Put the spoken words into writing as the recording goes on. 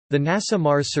The NASA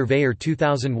Mars Surveyor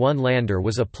 2001 lander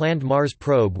was a planned Mars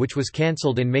probe which was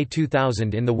cancelled in May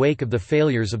 2000 in the wake of the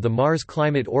failures of the Mars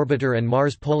Climate Orbiter and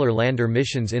Mars Polar Lander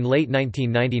missions in late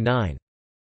 1999.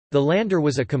 The lander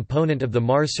was a component of the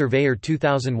Mars Surveyor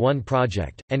 2001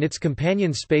 project, and its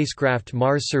companion spacecraft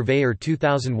Mars Surveyor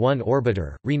 2001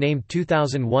 Orbiter, renamed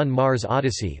 2001 Mars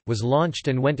Odyssey, was launched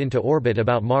and went into orbit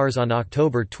about Mars on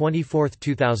October 24,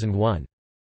 2001.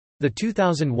 The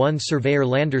 2001 Surveyor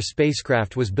lander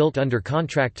spacecraft was built under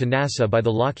contract to NASA by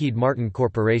the Lockheed Martin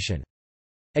Corporation.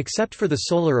 Except for the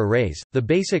solar arrays, the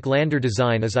basic lander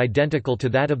design is identical to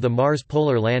that of the Mars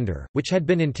Polar Lander, which had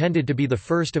been intended to be the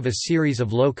first of a series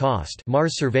of low-cost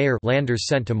Mars Surveyor landers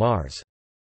sent to Mars.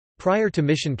 Prior to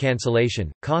mission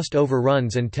cancellation, cost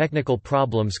overruns and technical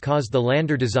problems caused the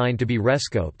lander design to be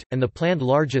rescoped, and the planned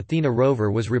large Athena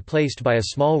rover was replaced by a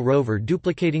small rover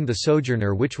duplicating the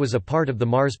Sojourner, which was a part of the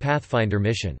Mars Pathfinder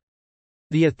mission.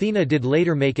 The Athena did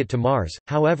later make it to Mars,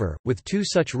 however, with two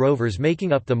such rovers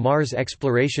making up the Mars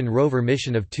Exploration Rover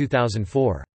mission of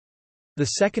 2004. The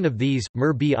second of these,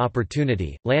 Mir-B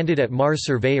Opportunity, landed at Mars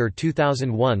Surveyor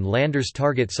 2001 lander's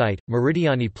target site,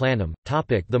 Meridiani Planum.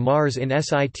 The Mars in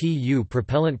situ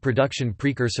propellant production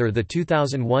precursor. The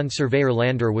 2001 Surveyor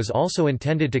lander was also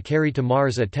intended to carry to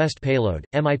Mars a test payload,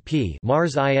 MIP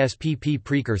Mars ISPP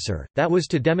precursor, that was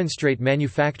to demonstrate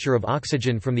manufacture of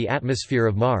oxygen from the atmosphere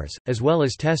of Mars, as well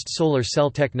as test solar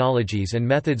cell technologies and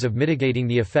methods of mitigating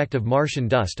the effect of Martian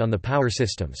dust on the power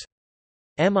systems.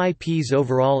 MIP's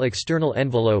overall external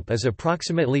envelope is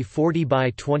approximately 40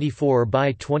 by 24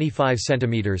 by 25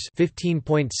 centimeters,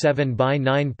 15.7 by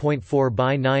 9.4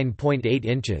 by 9.8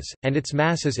 inches, and its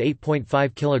mass is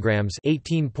 8.5 kilograms,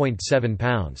 18.7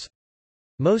 pounds.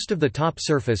 Most of the top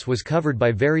surface was covered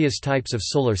by various types of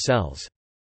solar cells.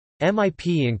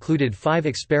 MIP included 5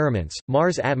 experiments: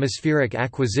 Mars Atmospheric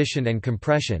Acquisition and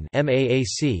Compression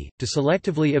 (MAAC), to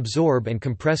selectively absorb and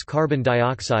compress carbon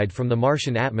dioxide from the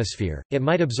Martian atmosphere. It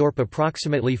might absorb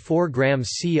approximately 4 grams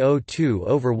CO2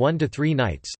 over 1 to 3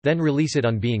 nights, then release it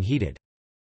on being heated.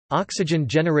 Oxygen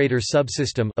Generator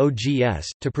Subsystem (OGS),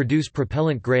 to produce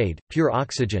propellant-grade, pure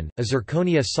oxygen. A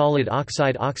zirconia solid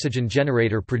oxide oxygen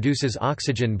generator produces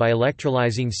oxygen by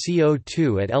electrolyzing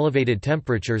CO2 at elevated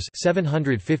temperatures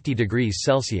 750 degrees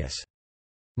Celsius.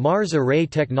 Mars Array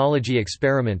Technology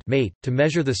Experiment (MATE), to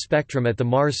measure the spectrum at the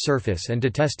Mars surface and to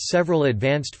test several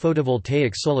advanced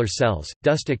photovoltaic solar cells.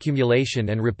 Dust Accumulation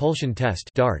and Repulsion Test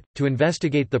 (DART), to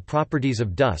investigate the properties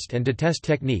of dust and to test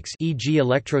techniques, e.g.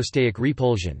 electrostatic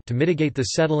repulsion, to mitigate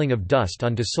the settling of dust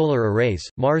onto solar arrays.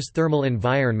 Mars Thermal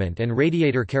Environment and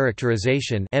Radiator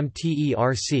Characterization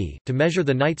 (MTERC), to measure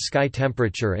the night sky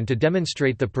temperature and to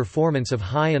demonstrate the performance of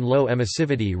high and low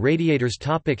emissivity radiators.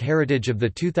 Heritage of the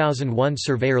 2001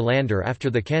 Surveyor lander. After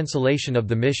the cancellation of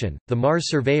the mission, the Mars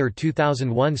Surveyor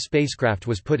 2001 spacecraft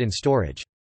was put in storage.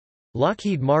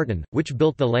 Lockheed Martin, which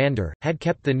built the lander, had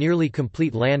kept the nearly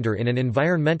complete lander in an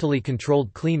environmentally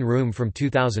controlled clean room from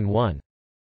 2001.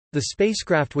 The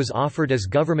spacecraft was offered as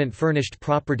government-furnished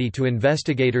property to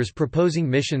investigators proposing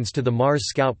missions to the Mars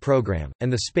Scout program,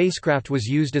 and the spacecraft was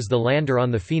used as the lander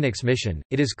on the Phoenix mission.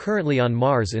 It is currently on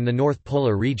Mars in the North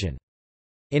Polar region.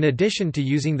 In addition to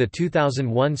using the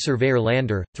 2001 Surveyor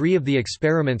lander, 3 of the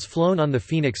experiments flown on the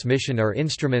Phoenix mission are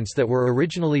instruments that were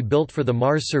originally built for the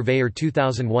Mars Surveyor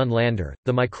 2001 lander: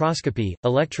 the Microscopy,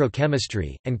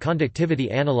 Electrochemistry, and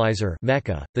Conductivity Analyzer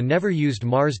 (MECA), the never-used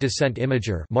Mars Descent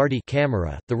Imager (MARDI)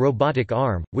 camera, the robotic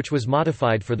arm, which was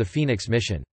modified for the Phoenix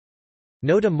mission.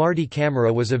 Note: a MARDI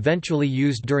camera was eventually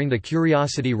used during the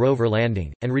Curiosity rover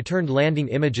landing, and returned landing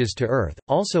images to Earth.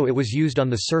 Also, it was used on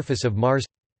the surface of Mars.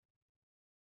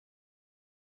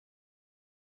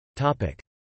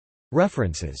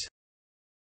 References.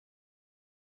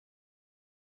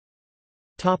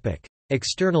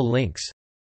 External links.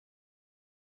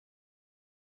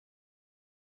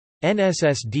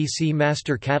 NSSDC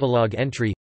Master Catalog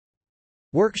entry.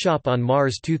 Workshop on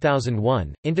Mars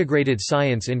 2001, Integrated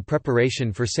Science in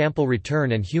Preparation for Sample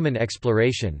Return and Human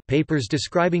Exploration, papers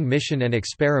describing mission and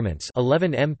experiments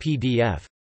 11 PDF.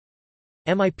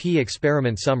 MIP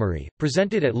Experiment Summary,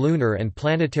 presented at Lunar and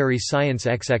Planetary Science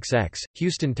XXX,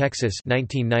 Houston, Texas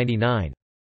 1999.